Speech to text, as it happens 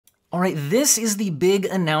All right, this is the big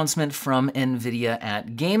announcement from Nvidia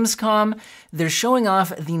at Gamescom. They're showing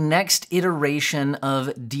off the next iteration of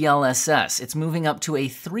DLSS. It's moving up to a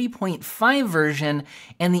 3.5 version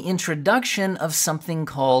and the introduction of something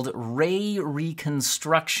called Ray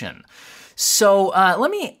Reconstruction. So let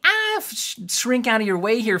me shrink out of your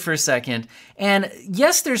way here for a second. And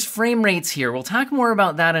yes, there's frame rates here. We'll talk more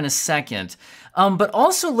about that in a second. But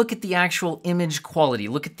also look at the actual image quality.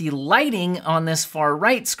 Look at the lighting on this far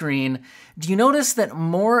right screen. Do you notice that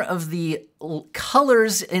more of the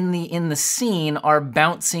colors in the scene are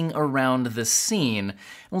bouncing around the scene?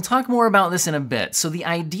 We'll talk more about this in a bit. So the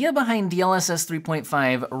idea behind DLSS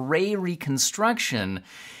 3.5 Ray Reconstruction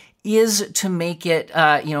is to make it,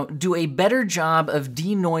 do a better job of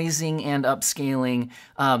denoising and upscaling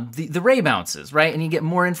the ray bounces, right? And you get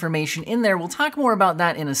more information in there. We'll talk more about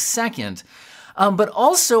that in a second. But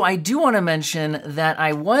also, I do want to mention that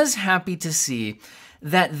I was happy to see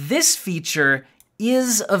that this feature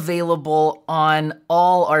is available on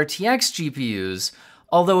all RTX GPUs,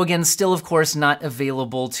 although again, still of course not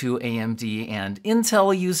available to AMD and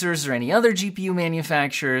Intel users or any other GPU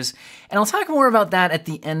manufacturers. And I'll talk more about that at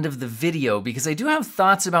the end of the video because I do have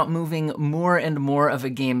thoughts about moving more and more of a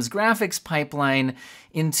game's graphics pipeline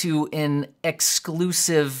into an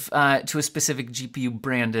exclusive to a specific GPU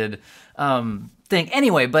branded thing.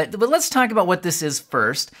 Anyway, but let's talk about what this is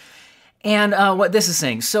first and what this is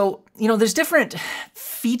saying. So, there's different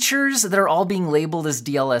features that are all being labeled as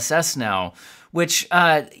DLSS now, which,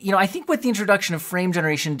 I think with the introduction of frame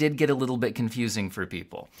generation did get a little bit confusing for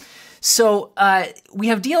people. So we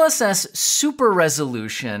have DLSS Super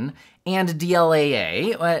Resolution and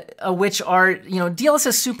DLAA, which are,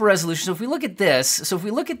 DLSS Super Resolution. So if we look at this, so if we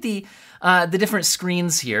look at the different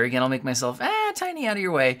screens here, again, I'll make myself tiny out of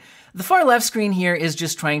your way. The far left screen here is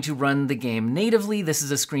just trying to run the game natively. This is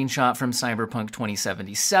a screenshot from Cyberpunk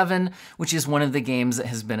 2077, which is one of the games that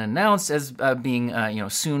has been announced as being,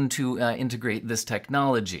 soon to integrate this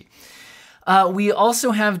technology. We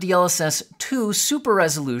also have DLSS 2 Super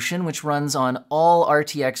Resolution, which runs on all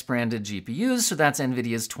RTX branded GPUs. So that's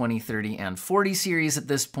Nvidia's 2030 and 40 series at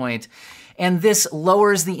this point. And this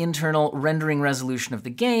lowers the internal rendering resolution of the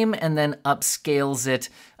game and then upscales it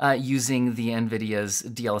using the Nvidia's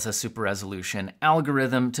DLSS Super Resolution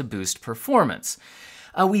algorithm to boost performance.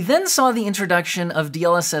 We then saw the introduction of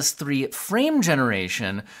DLSS 3 frame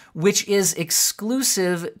generation, which is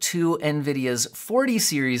exclusive to Nvidia's 40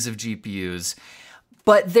 series of GPUs.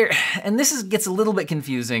 But gets a little bit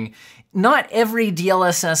confusing. Not every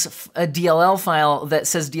DLL file that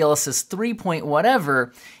says DLSS 3 point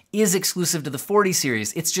whatever is exclusive to the 40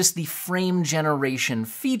 series. It's just the frame generation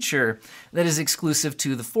feature that is exclusive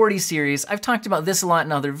to the 40 series. I've talked about this a lot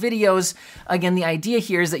in other videos. Again, the idea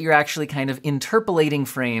here is that you're actually kind of interpolating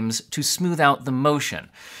frames to smooth out the motion.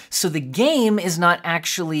 So the game is not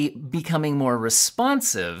actually becoming more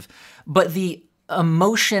responsive, but the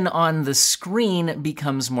motion on the screen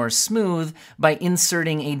becomes more smooth by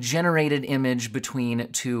inserting a generated image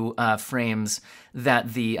between two frames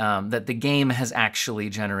that the game has actually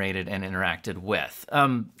generated and interacted with.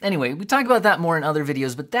 Anyway, we talk about that more in other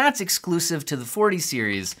videos, but that's exclusive to the 40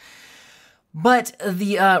 series. But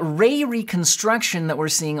the Ray Reconstruction that we're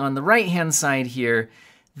seeing on the right-hand side here,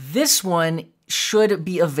 this one should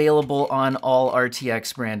be available on all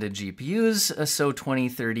RTX branded GPUs, so 20,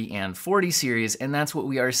 30, and 40 series, and that's what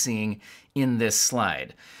we are seeing in this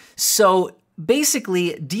slide. So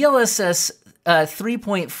basically, DLSS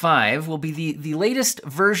 3.5 will be the latest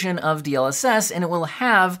version of DLSS, and it will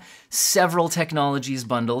have several technologies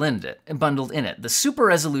bundled in it. The Super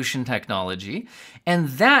Resolution technology, and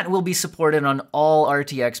that will be supported on all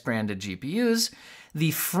RTX branded GPUs.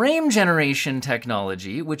 The frame generation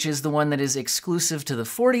technology, which is the one that is exclusive to the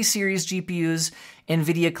 40 series GPUs,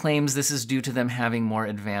 Nvidia claims this is due to them having more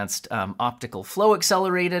advanced optical flow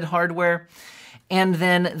accelerated hardware. And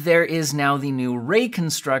then there is now the new Ray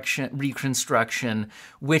Reconstruction,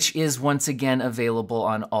 which is once again available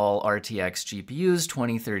on all RTX GPUs,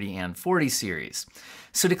 20, 30, and 40 series.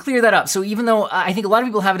 So to clear that up, so even though I think a lot of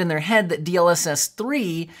people have it in their head that DLSS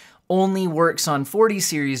 3 only works on 40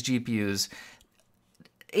 series GPUs,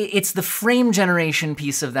 it's the frame generation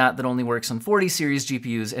piece of that only works on 40 series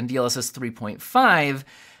GPUs, and DLSS 3.5,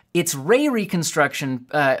 its Ray Reconstruction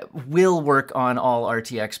will work on all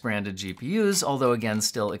RTX branded GPUs, although again,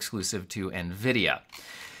 still exclusive to Nvidia.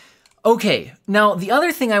 Okay, now the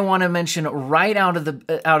other thing I want to mention right out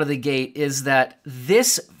of the gate is that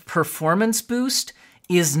this performance boost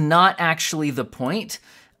is not actually the point.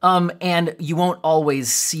 and you won't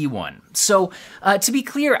always see one. So to be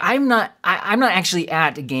clear, I'm not actually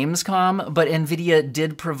at Gamescom, but Nvidia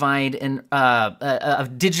did provide a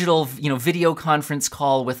digital video conference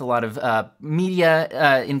call with a lot of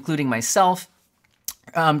media, including myself,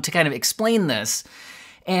 to kind of explain this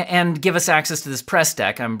and give us access to this press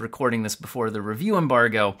deck. I'm recording this before the review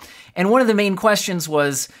embargo. And one of the main questions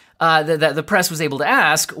was that the press was able to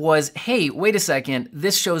ask was, hey, wait a second,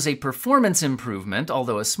 this shows a performance improvement,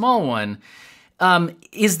 although a small one.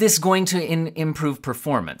 Is this going to improve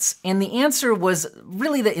performance? And the answer was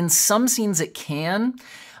really that in some scenes it can,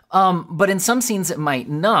 but in some scenes it might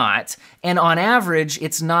not. And on average,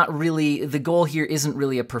 it's not really, the goal here isn't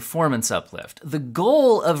really a performance uplift. The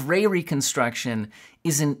goal of Ray Reconstruction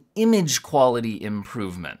is an image quality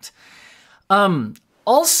improvement.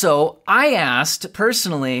 Also, I asked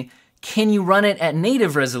personally, can you run it at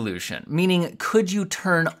native resolution? Meaning, could you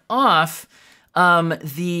turn off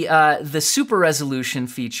the super resolution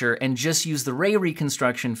feature and just use the Ray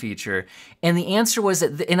Reconstruction feature? And the answer was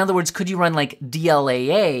that, in other words, could you run like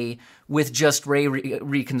DLAA with just Ray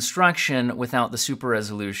Reconstruction without the super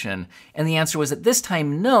resolution? And the answer was at this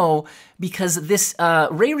time no, because this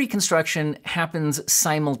Ray Reconstruction happens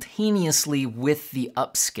simultaneously with the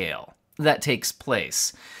upscale that takes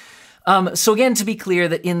place. So again, to be clear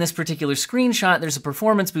that in this particular screenshot, there's a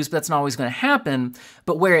performance boost, but that's not always going to happen.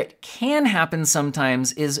 But where it can happen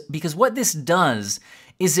sometimes is because what this does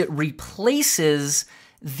is it replaces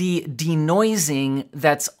the denoising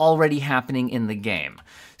that's already happening in the game.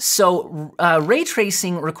 So ray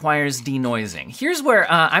tracing requires denoising. Here's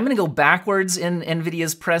where I'm going to go backwards in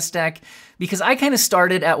NVIDIA's press deck, because I kind of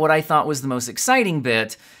started at what I thought was the most exciting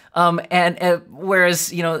bit, whereas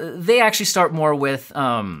they actually start more with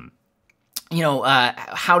how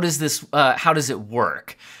does it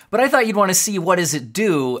work? But I thought you'd want to see what does it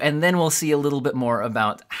do, and then we'll see a little bit more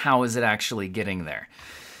about how is it actually getting there.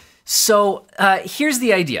 So here's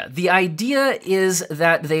the idea. The idea is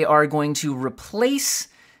that they are going to replace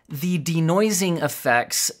the denoising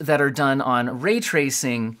effects that are done on ray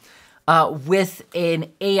tracing with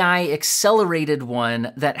an AI accelerated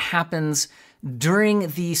one that happens during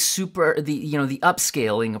the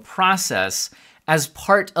upscaling process as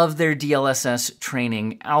part of their DLSS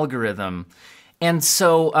training algorithm. And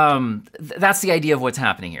so that's the idea of what's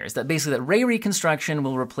happening here, is that basically that Ray Reconstruction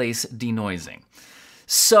will replace denoising.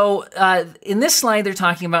 So in this slide, they're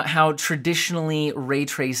talking about how traditionally ray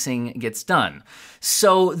tracing gets done.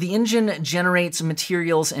 So the engine generates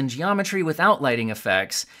materials and geometry without lighting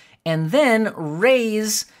effects, and then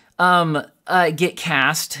rays get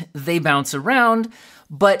cast, they bounce around,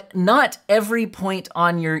 but not every point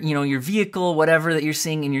on your vehicle, whatever that you're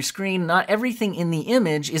seeing in your screen, not everything in the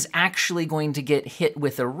image is actually going to get hit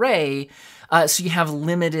with a ray, so you have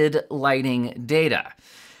limited lighting data.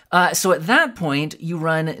 So at that point, you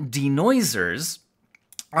run denoisers,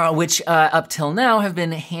 which up till now have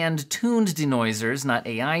been hand-tuned denoisers, not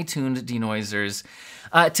AI-tuned denoisers,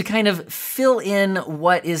 to kind of fill in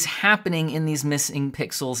what is happening in these missing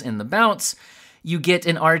pixels in the bounce. You get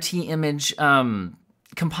an RT image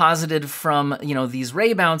composited from these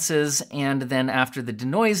ray bounces, and then after the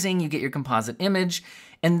denoising, you get your composite image.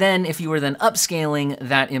 And then if you were then upscaling,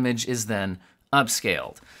 that image is then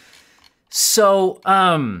upscaled. So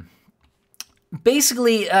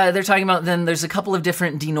basically, they're talking about then there's a couple of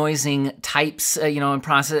different denoising types, and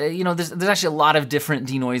process. There's actually a lot of different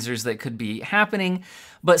denoisers that could be happening,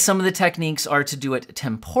 but some of the techniques are to do it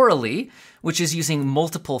temporally, which is using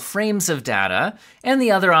multiple frames of data, and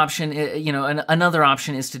the other option, another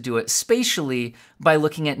option is to do it spatially by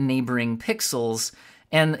looking at neighboring pixels,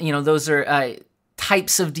 and those are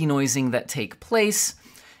types of denoising that take place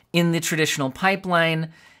in the traditional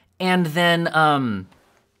pipeline, and then.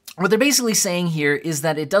 What they're basically saying here is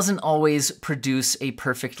that it doesn't always produce a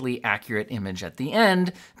perfectly accurate image at the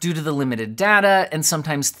end due to the limited data, and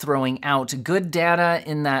sometimes throwing out good data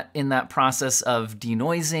in that process of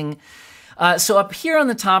denoising. So up here on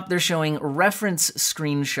the top, they're showing reference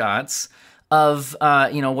screenshots of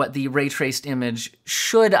what the ray traced image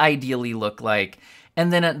should ideally look like,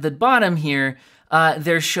 and then at the bottom here,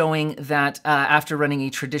 they're showing that after running a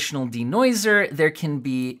traditional denoiser, there can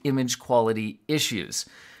be image quality issues.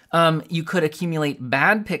 You could accumulate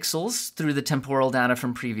bad pixels through the temporal data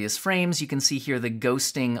from previous frames. You can see here the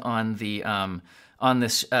ghosting on the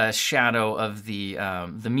this shadow of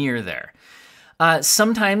the mirror there.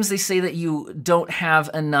 Sometimes they say that you don't have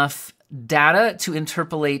enough data to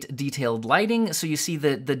interpolate detailed lighting, so you see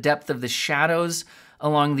the depth of the shadows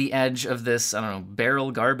along the edge of this, I don't know,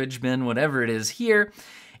 barrel, garbage bin, whatever it is here.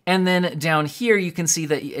 And then down here, you can see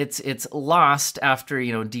that it's lost after,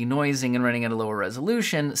 denoising and running at a lower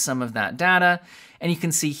resolution, some of that data. And you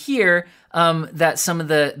can see here that some of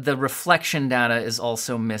the reflection data is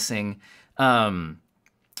also missing to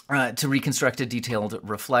reconstruct a detailed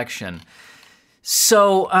reflection.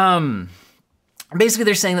 So basically,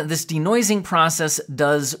 they're saying that this denoising process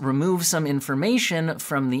does remove some information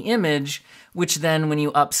from the image, which then when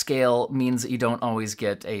you upscale means that you don't always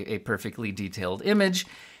get a perfectly detailed image.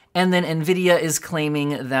 And then Nvidia is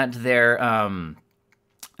claiming that their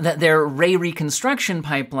Ray Reconstruction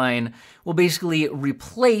pipeline will basically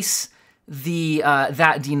replace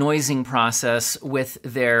that denoising process with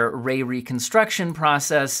their Ray Reconstruction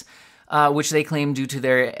process, which they claim due to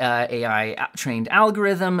their AI-trained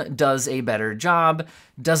algorithm does a better job,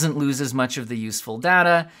 doesn't lose as much of the useful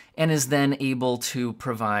data, and is then able to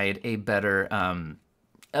provide a better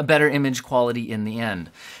image quality in the end.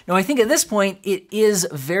 Now, I think at this point, it is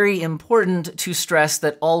very important to stress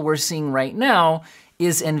that all we're seeing right now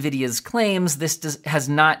is NVIDIA's claims. This has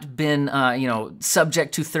not been,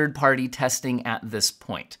 subject to third-party testing at this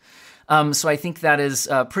point. So I think that is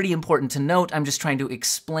pretty important to note. I'm just trying to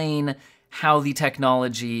explain how the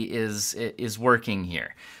technology is working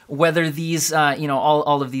here. Whether these,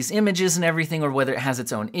 all of these images and everything, or whether it has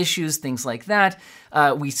its own issues, things like that,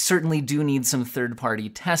 we certainly do need some third-party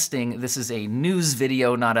testing. This is a news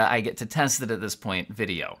video, not a I get to test it at this point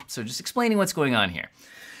video. So just explaining what's going on here.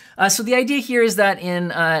 So the idea here is that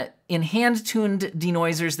in hand-tuned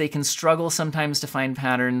denoisers, they can struggle sometimes to find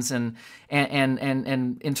patterns and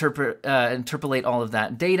interpolate all of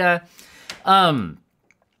that data.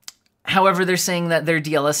 However, they're saying that their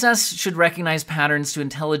DLSS should recognize patterns to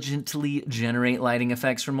intelligently generate lighting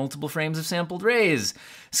effects from multiple frames of sampled rays.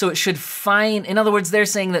 So it should find, in other words, they're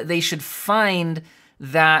saying that they should find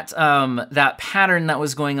that, that pattern that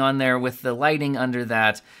was going on there with the lighting under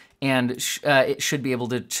that, and it should be able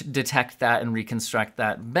to detect that and reconstruct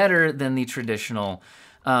that better than the traditional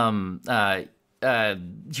heuristics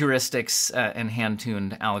and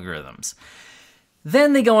hand-tuned algorithms.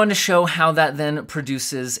 Then they go on to show how that then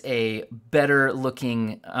produces a better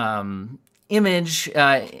looking image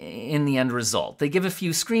in the end result. They give a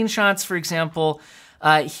few screenshots, for example.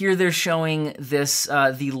 Here they're showing this,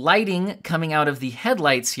 the lighting coming out of the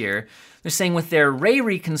headlights here. They're saying with their Ray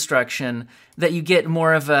Reconstruction that you get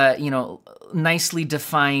more of a, nicely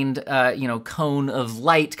defined, cone of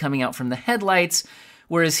light coming out from the headlights.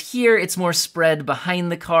 Whereas here, it's more spread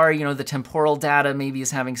behind the car. The temporal data maybe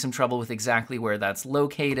is having some trouble with exactly where that's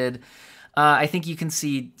located. I think you can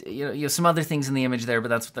see some other things in the image there, but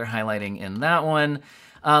that's what they're highlighting in that one.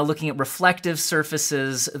 Looking at reflective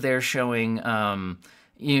surfaces, they're showing,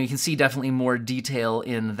 you can see definitely more detail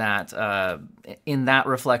in that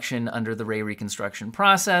reflection under the Ray Reconstruction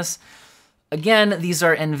process. Again, these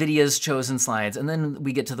are NVIDIA's chosen slides, and then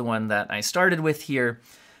we get to the one that I started with here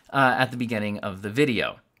at the beginning of the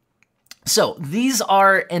video. So these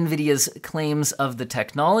are NVIDIA's claims of the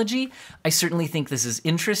technology. I certainly think this is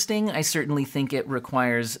interesting. I certainly think it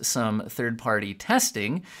requires some third-party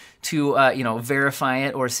testing to, verify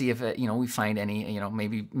it or see if it, we find any,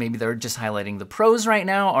 maybe they're just highlighting the pros right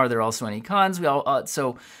now. Are there also any cons?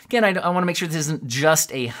 So again, I want to make sure this isn't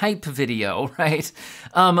just a hype video, right?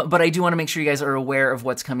 But I do want to make sure you guys are aware of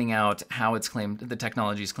what's coming out, how it's claimed, the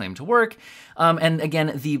technology is claimed to work. And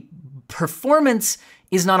again, the performance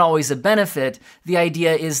is not always a benefit. The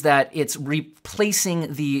idea is that it's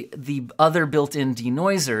replacing the other built-in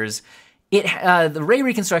denoisers. The Ray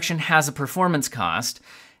Reconstruction has a performance cost,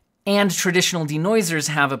 and traditional denoisers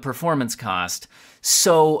have a performance cost.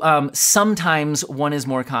 So sometimes one is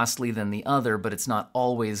more costly than the other, but it's not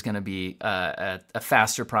always going to be a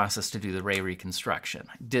faster process to do the Ray Reconstruction.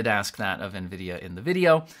 I did ask that of NVIDIA in the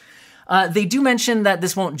video. They do mention that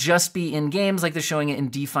this won't just be in games, like they're showing it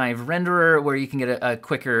in D5 Renderer, where you can get a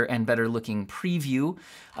quicker and better looking preview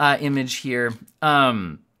image here.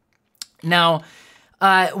 Now,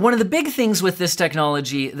 one of the big things with this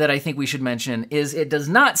technology that I think we should mention is it does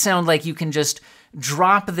not sound like you can just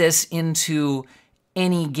drop this into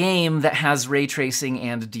any game that has ray tracing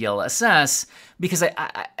and DLSS, because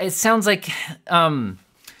it sounds like...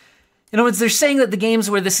 in other words, they're saying that the games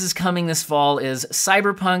where this is coming this fall is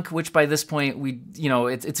Cyberpunk, which by this point,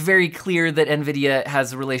 it's very clear that NVIDIA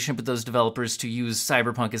has a relationship with those developers to use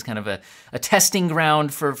Cyberpunk as kind of a testing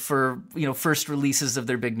ground for first releases of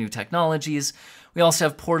their big new technologies. We also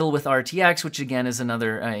have Portal with RTX, which again is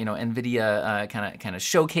another Nvidia kind of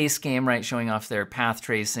showcase game, right, showing off their path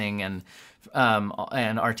tracing and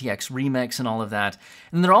RTX Remix and all of that.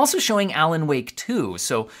 And they're also showing Alan Wake 2.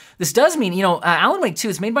 So this does mean, Alan Wake 2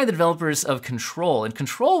 is made by the developers of Control, and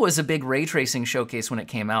Control was a big ray tracing showcase when it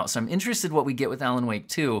came out. So I'm interested what we get with Alan Wake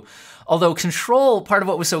 2. Although Control, part of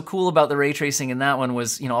what was so cool about the ray tracing in that one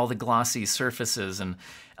was, all the glossy surfaces, and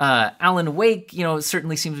Alan Wake,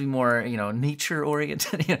 certainly seems to be more, nature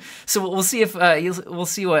oriented. So we'll see if we'll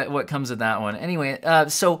see what comes of that one. Anyway,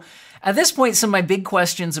 so at this point, some of my big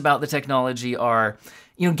questions about the technology are,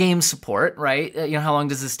 game support, right? How long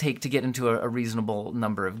does this take to get into a reasonable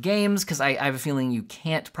number of games? Because I have a feeling you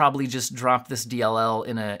can't probably just drop this DLL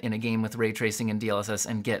in a game with ray tracing and DLSS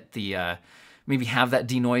and get the maybe have that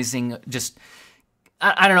denoising just.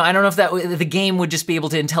 I don't know. I don't know if that the game would just be able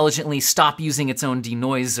to intelligently stop using its own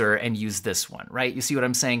denoiser and use this one, right? You see what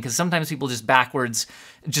I'm saying? Because sometimes people just backwards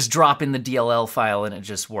just drop in the DLL file and it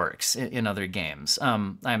just works in other games.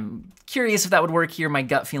 I'm curious if that would work here. My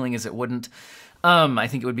gut feeling is it wouldn't. I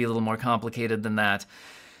think it would be a little more complicated than that.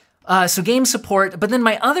 So game support, but then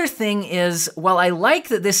my other thing is, while I like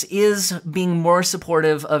that this is being more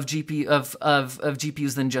supportive of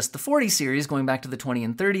GPUs than just the 40 series, going back to the 20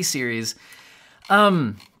 and 30 series,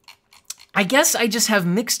 I guess I just have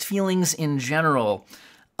mixed feelings in general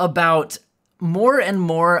about more and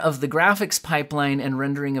more of the graphics pipeline and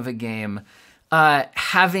rendering of a game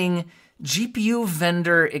having GPU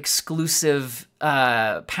vendor exclusive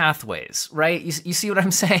pathways, right? You see what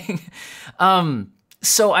I'm saying?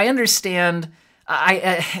 So I understand.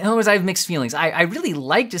 In other words, I have mixed feelings. I really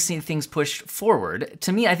like to see things pushed forward.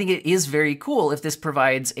 To me, I think it is very cool if this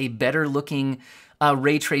provides a better looking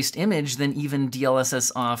ray traced image than even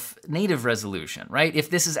DLSS off native resolution, right?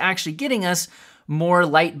 If this is actually getting us more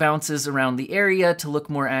light bounces around the area to look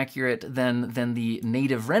more accurate than the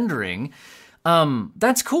native rendering,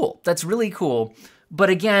 that's cool. That's really cool.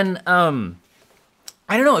 But again, I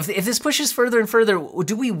don't know, if this pushes further and further,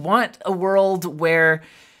 do we want a world where,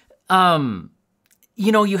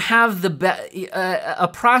 you have a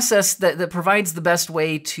process that provides the best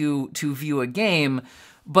way to view a game,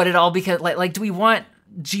 but it all because like do we want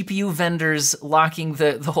GPU vendors locking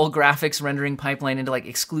the whole graphics rendering pipeline into like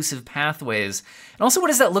exclusive pathways? And also, what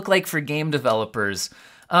does that look like for game developers?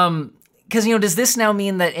 Because does this now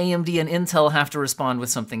mean that AMD and Intel have to respond with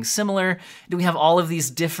something similar? Do we have all of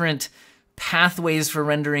these different pathways for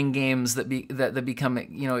rendering games that become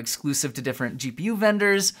exclusive to different GPU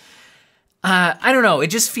vendors? I don't know.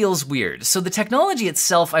 It just feels weird. So the technology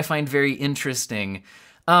itself I find very interesting.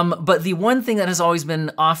 But the one thing that has always been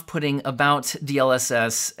off-putting about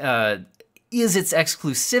DLSS is its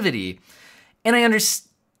exclusivity. And I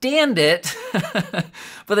understand it,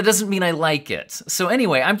 but that doesn't mean I like it. So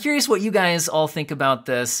anyway, I'm curious what you guys all think about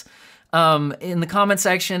this in the comment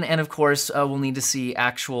section. And of course, we'll need to see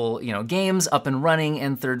actual games up and running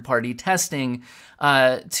and third-party testing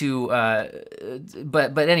but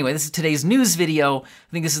anyway, this is today's news video.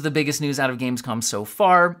 I think this is the biggest news out of Gamescom so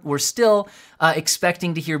far. We're still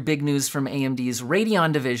expecting to hear big news from AMD's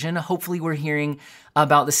Radeon division. Hopefully we're hearing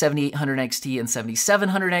about the 7800 XT and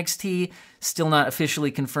 7700 XT. Still not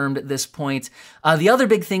officially confirmed at this point. The other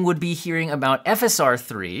big thing would be hearing about FSR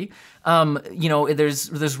 3.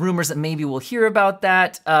 There's rumors that maybe we'll hear about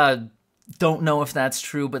that. Don't know if that's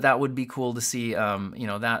true, but that would be cool to see,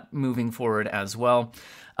 that moving forward as well.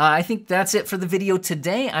 I think that's it for the video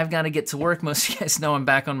today. I've got to get to work. Most of you guys know I'm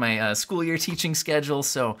back on my school year teaching schedule,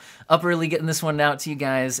 so up early getting this one out to you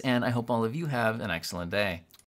guys, and I hope all of you have an excellent day.